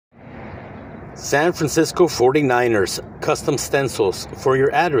San Francisco 49ers custom stencils for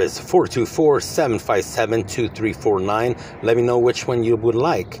your address 424-757-2349. Let me know which one you would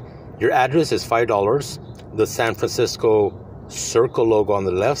like. Your address is $5. The San Francisco circle logo on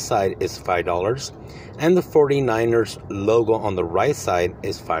the left side is $5, and the 49ers logo on the right side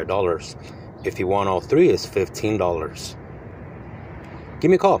is $5. If you want all three, it's $15.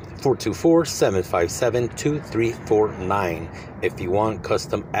 Give me a call, 424-757-2349. If you want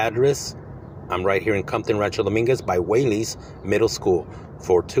custom address, I'm right here in Compton, Rancho Dominguez by Whaley's Middle School,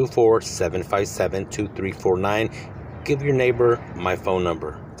 424-757-2349. Give your neighbor my phone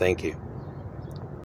number. Thank you.